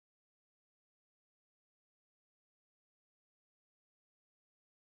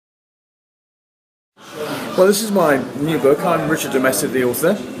Well, this is my new book. I'm Richard Methly, the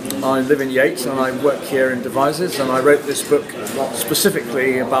author. I live in Yates and I work here in Devizes, and I wrote this book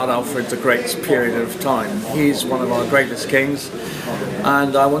specifically about Alfred the Great's period of time. He's one of our greatest kings,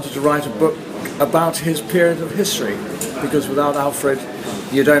 and I wanted to write a book about his period of history, because without Alfred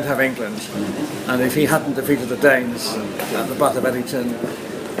you don't have England, and if he hadn't defeated the Danes at the Battle of Edington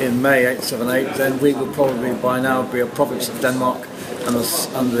in May 878, then we would probably by now be a province of Denmark, and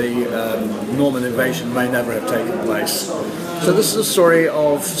the Norman invasion may never have taken place. So this is a story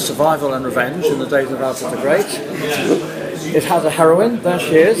of survival and revenge in the days of Alfred the Great. It has a heroine. There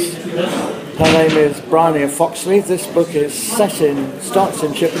she is. Her name is Bryony of Foxley. This book starts in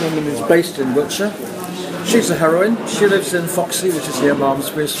Chippenham and is based in Wiltshire. She's a heroine. She lives in Foxley, which is near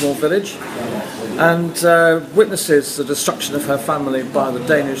Malmesbury, a small village, and witnesses the destruction of her family by the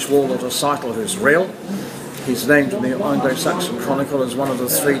Danish warlord Osital, who's real. He's named in the Anglo-Saxon Chronicle as one of the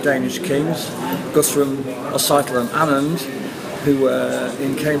three Danish kings, Guthrum, Osital and Anand, who were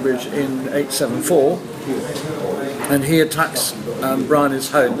in Cambridge in 874, and he attacks Bryony's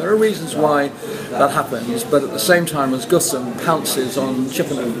home. There are reasons why that happens, but at the same time as Guthrum pounces on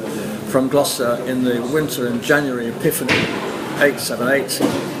Chippenham from Gloucester in the winter in January Epiphany 878,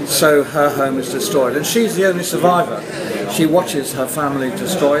 so her home is destroyed, and she's the only survivor. She watches her family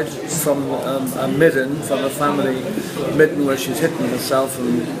destroyed from a midden, from a family midden where she's hidden herself,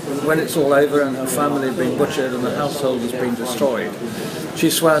 and when it's all over and her family being butchered and the household has been destroyed,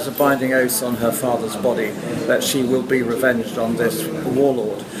 she swears a binding oath on her father's body that she will be revenged on this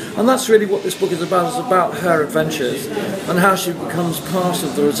warlord. And that's really what this book is about. It's about her adventures and how she becomes part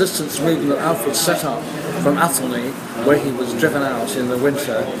of the resistance movement that Alfred set up from Athelney, where he was driven out in the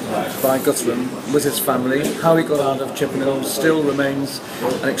winter by Guthrum with his family. How he got out of Chippenham still remains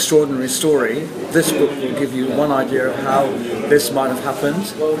an extraordinary story. This book will give you one idea of how this might have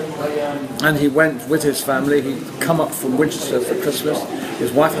happened. And he went with his family. He'd come up from Winchester for Christmas.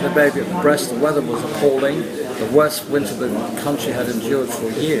 His wife had a baby at the breast. The weather was appalling, the worst winter the country had endured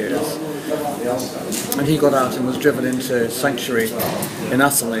for years. And he got out and was driven into sanctuary in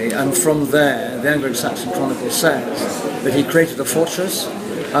Athelney, and from there the Anglo-Saxon Chronicle says that he created a fortress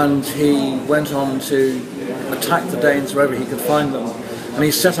and he went on to attack the Danes wherever he could find them, and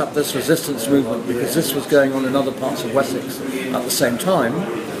he set up this resistance movement because this was going on in other parts of Wessex at the same time,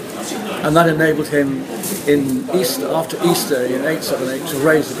 and that enabled him after Easter in 878 to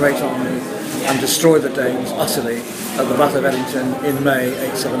raise a great army and destroy the Danes utterly at the Battle of Edington in May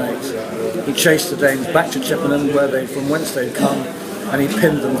 878. He chased the Danes back to Chippenham, from whence they'd come, and he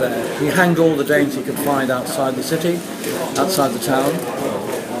pinned them there. He hanged all the Danes he could find outside the city, outside the town,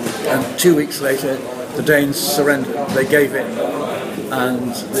 and 2 weeks later the Danes surrendered. They gave in,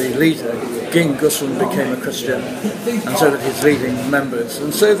 and the leader, King Guthrum, became a Christian, and so did his leading members.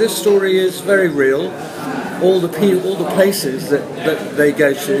 And so this story is very real. All the places that they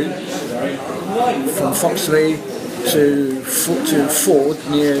go to, from Foxley to Ford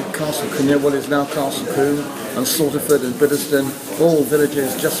near what is now Castle Combe, and Slaughterford and Biddesden, all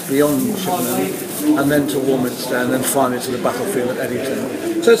villages just beyond Chippenham, and then to Warminster, and then finally to the battlefield at Edington.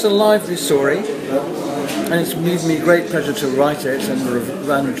 So it's a lively story, and it's given me great pleasure to write it and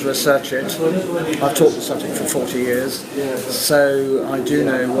research it. I've taught the subject for 40 years, so I do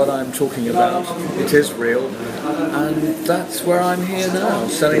know what I'm talking about. It is real, and that's where I'm here now,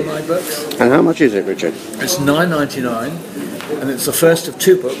 selling my books. And how much is it, Richard? It's £9.99, and it's the first of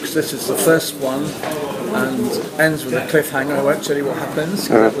two books. This is the first one, and ends with a cliffhanger. I won't tell you what happens,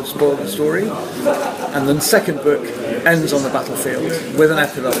 because that would spoil the story. And then the second book ends on the battlefield with an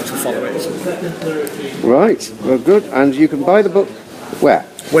epilogue to follow it. Right, well good. And you can buy the book where?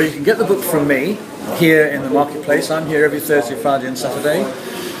 Well, you can get the book from me here in the marketplace. I'm here every Thursday, Friday and Saturday.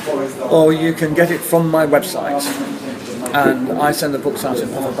 Or you can get it from my website. And I send the books out in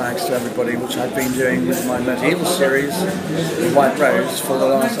puffer bags to everybody, which I've been doing with my medieval series, White Rose, for the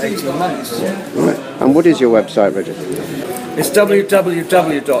last 18 months. Right. And what is your website, Richard? It's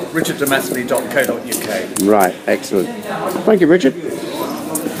www.richardmethly.co.uk. Right, excellent. Thank you, Richard.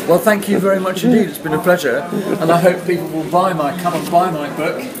 Well, thank you very much indeed. It's been a pleasure, and I hope people will come and buy my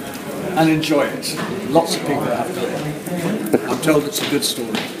book and enjoy it. Lots of people have done. I'm told it's a good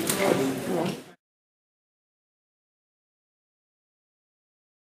story.